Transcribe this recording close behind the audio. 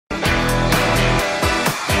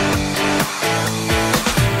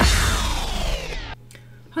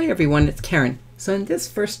Hi everyone, it's Karen. So in this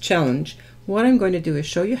first challenge, what I'm going to do is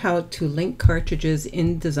show you how to link cartridges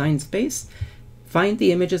in Design Space, find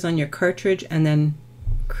the images on your cartridge, and then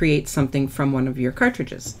create something from one of your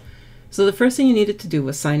cartridges. So the first thing you needed to do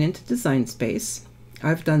was sign into Design Space.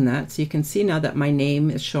 I've done that, so you can see now that my name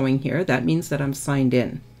is showing here. That means that I'm signed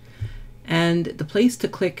in. And the place to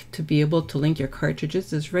click to be able to link your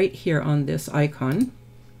cartridges is right here on this icon.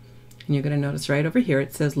 And you're going to notice right over here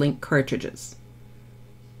it says Link Cartridges.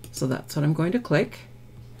 So that's what I'm going to click.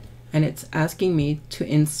 And it's asking me to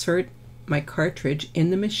insert my cartridge in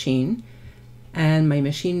the machine. And my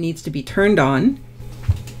machine needs to be turned on.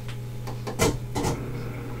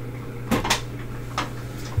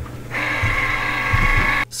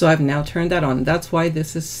 So I've now turned that on. That's why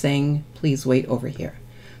this is saying please wait over here.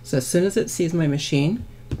 So as soon as it sees my machine,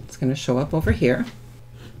 it's going to show up over here.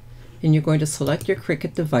 And you're going to select your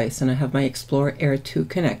Cricut device, and I have my Explore Air 2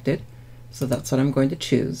 connected. So that's what I'm going to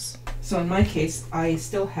choose. So in my case, I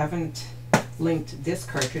still haven't linked this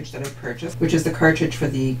cartridge that I purchased, which is the cartridge for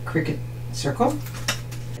the Cricut Circle.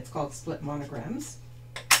 It's called Split Monograms.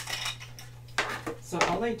 So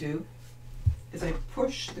all I do is I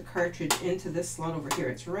push the cartridge into this slot over here.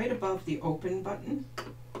 It's right above the open button,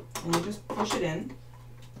 and you just push it in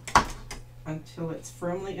until it's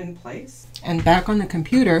firmly in place. And back on the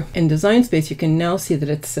computer in Design Space, you can now see that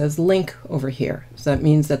it says link over here. So that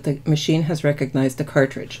means that the machine has recognized the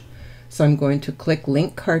cartridge. So I'm going to click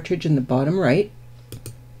link cartridge in the bottom right.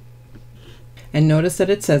 And notice that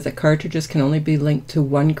it says that cartridges can only be linked to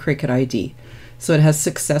one Cricut ID. So it has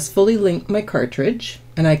successfully linked my cartridge,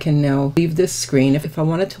 and I can now leave this screen. If I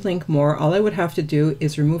wanted to link more, all I would have to do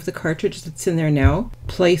is remove the cartridge that's in there now,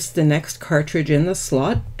 place the next cartridge in the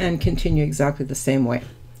slot, and continue exactly the same way.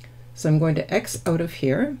 So I'm going to X out of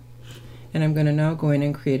here, and I'm going to now go in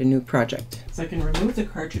and create a new project. So I can remove the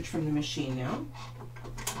cartridge from the machine now.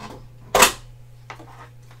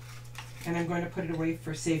 And I'm going to put it away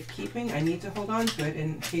for safekeeping. I need to hold on to it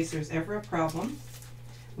in case there's ever a problem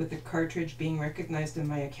with the cartridge being recognized in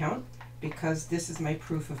my account, because this is my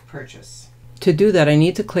proof of purchase. To do that, I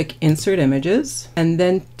need to click Insert Images, and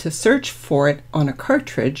then to search for it on a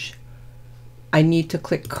cartridge, I need to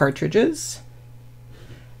click Cartridges,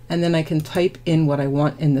 and then I can type in what I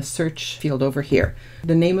want in the search field over here.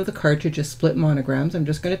 The name of the cartridge is Split Monograms. I'm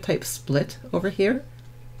just going to type Split over here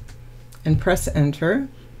and press Enter,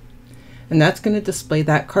 and that's going to display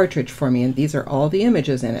that cartridge for me, and these are all the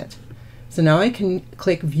images in it. So now I can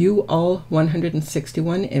click View All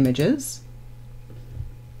 161 Images.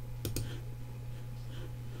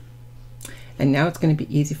 And now it's going to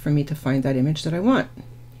be easy for me to find that image that I want.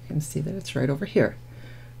 You can see that it's right over here.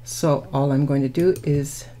 So all I'm going to do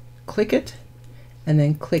is click it and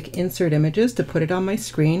then click Insert Images to put it on my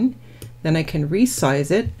screen. Then I can resize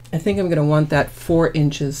it. I think I'm going to want that 4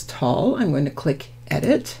 inches tall. I'm going to click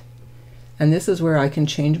Edit. And this is where I can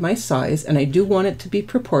change my size, and I do want it to be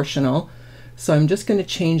proportional. So I'm just going to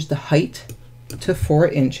change the height to 4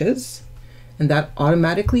 inches, and that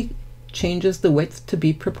automatically changes the width to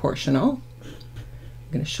be proportional.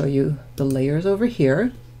 I'm going to show you the layers over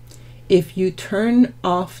here. If you turn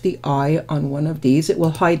off the eye on one of these, it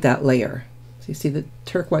will hide that layer. So you see the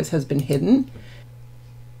turquoise has been hidden.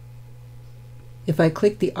 If I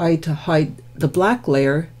click the eye to hide the black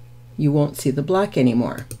layer, you won't see the black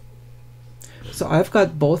anymore. So I've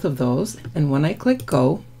got both of those, and when I click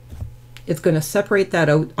Go, it's going to separate that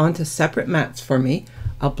out onto separate mats for me,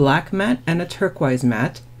 a black mat and a turquoise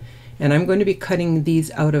mat. And I'm going to be cutting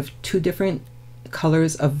these out of 2 different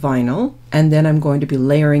colors of vinyl, and then I'm going to be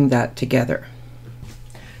layering that together.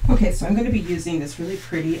 Okay, so I'm going to be using this really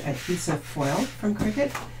pretty adhesive foil from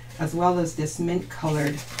Cricut, as well as this mint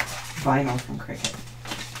colored vinyl from Cricut.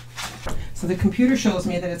 So the computer shows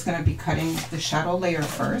me that it's going to be cutting the shadow layer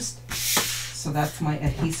first. So that's my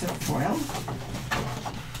adhesive foil.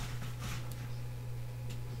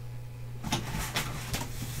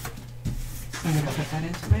 I'm going to put that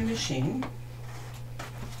into my machine.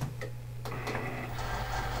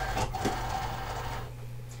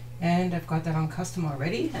 And I've got that on custom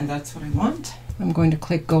already, and that's what I want. I'm going to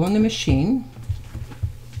click Go on the machine.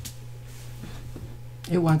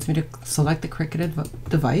 It wants me to select the Cricut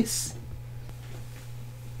device.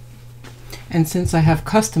 And since I have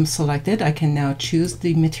custom selected, I can now choose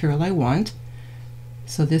the material I want.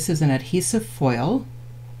 So this is an adhesive foil.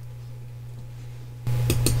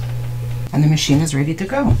 And the machine is ready to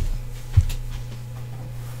go.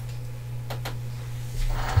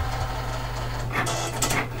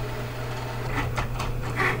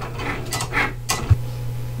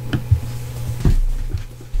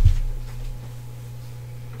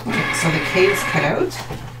 Okay, so the K is cut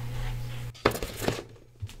out.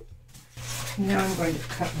 Now I'm going to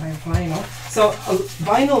cut my vinyl. So a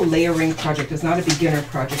vinyl layering project is not a beginner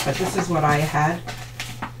project, but this is what I had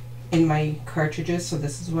in my cartridges, so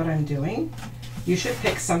this is what I'm doing. You should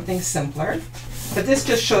pick something simpler, but this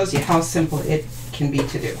just shows you how simple it can be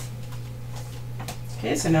to do.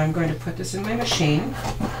 Okay, so now I'm going to put this in my machine,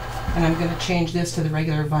 and I'm going to change this to the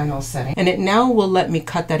regular vinyl setting. And it now will let me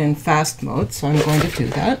cut that in fast mode, so I'm going to do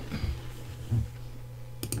that.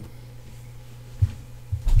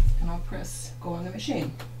 And I'll press go on the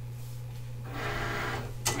machine.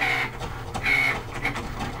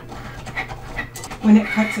 When it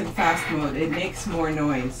cuts in fast mode, it makes more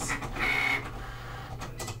noise.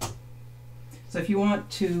 So if you want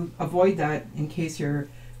to avoid that in case you're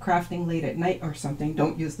crafting late at night or something,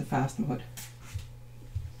 don't use the fast mode.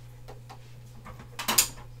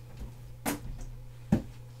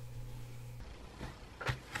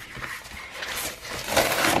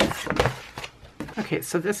 Okay,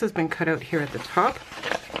 so this has been cut out here at the top.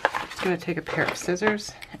 I'm just going to take a pair of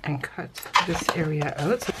scissors and cut this area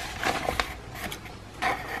out.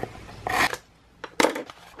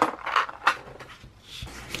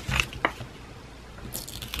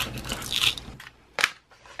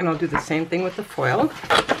 And I'll do the same thing with the foil.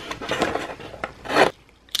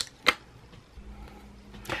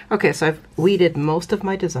 Okay, so I've weeded most of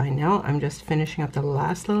my design now. I'm just finishing up the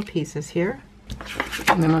last little pieces here.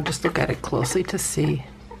 And then I'll just look at it closely to see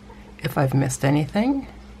if I've missed anything.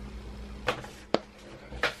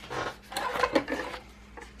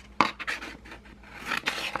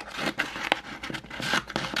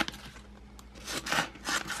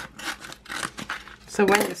 So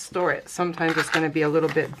when you store it, sometimes it's going to be a little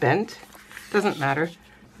bit bent. Doesn't matter.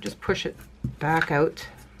 Just push it back out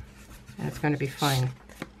and it's going to be fine.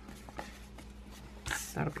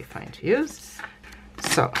 That'll be fine to use.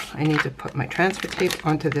 So I need to put my transfer tape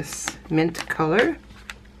onto this mint color. I'm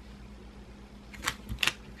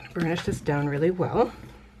going to burnish this down really well.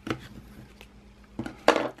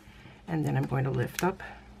 And then I'm going to lift up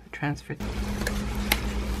the transfer tape,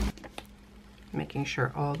 making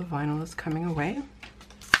sure all the vinyl is coming away.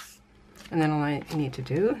 And then all I need to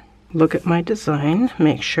do, look at my design,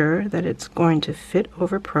 make sure that it's going to fit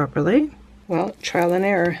over properly. Well, trial and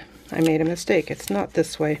error, I made a mistake. It's not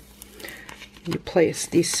this way. You place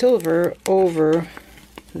the silver over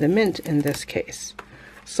the mint in this case.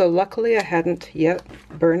 So luckily I hadn't yet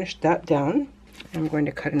burnished that down. I'm going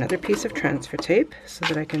to cut another piece of transfer tape so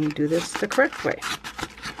that I can do this the correct way.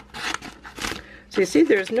 So you see,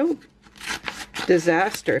 there's no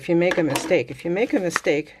disaster if you make a mistake. If you make a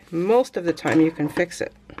mistake, most of the time you can fix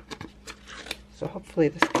it. So hopefully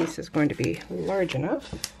this piece is going to be large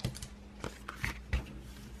enough.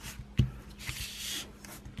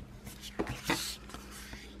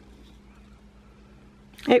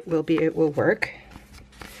 It will be, it will work.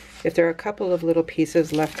 If there are a couple of little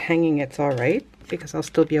pieces left hanging, it's all right, because I'll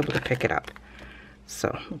still be able to pick it up.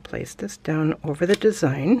 So we'll place this down over the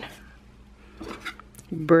design.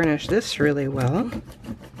 Burnish this really well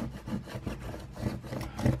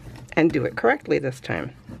and do it correctly this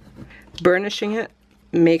time. Burnishing it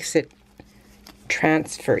makes it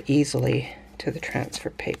transfer easily to the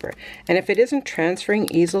transfer paper. And if it isn't transferring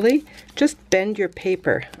easily, just bend your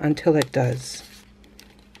paper until it does.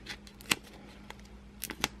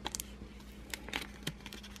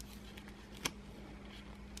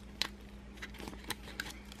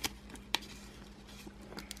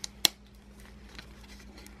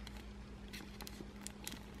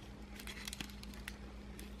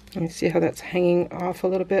 You see how that's hanging off a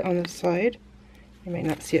little bit on the side? You may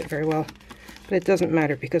not see it very well, but it doesn't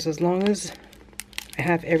matter, because as long as I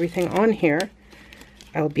have everything on here,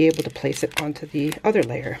 I'll be able to place it onto the other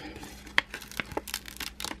layer.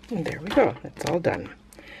 And there we go, that's all done.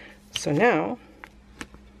 So now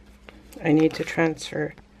I need to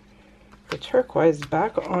transfer the turquoise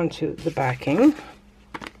back onto the backing.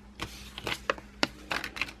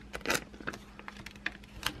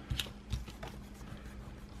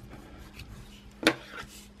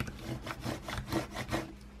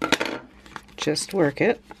 Just work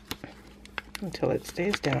it until it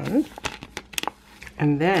stays down,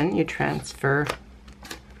 and then you transfer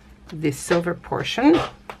the silver portion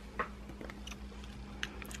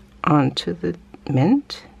onto the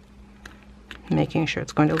mint, making sure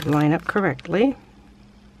it's going to line up correctly.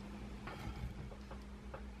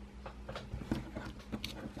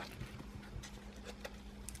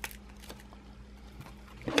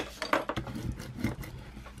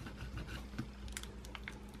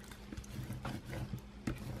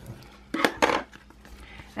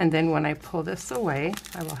 And then when I pull this away,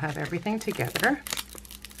 I will have everything together,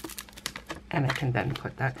 and I can then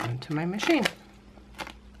put that into my machine.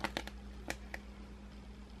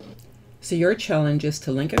 So your challenge is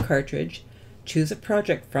to link a cartridge, choose a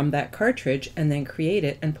project from that cartridge, and then create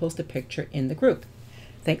it and post a picture in the group.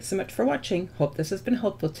 Thanks so much for watching. Hope this has been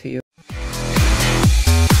helpful to you.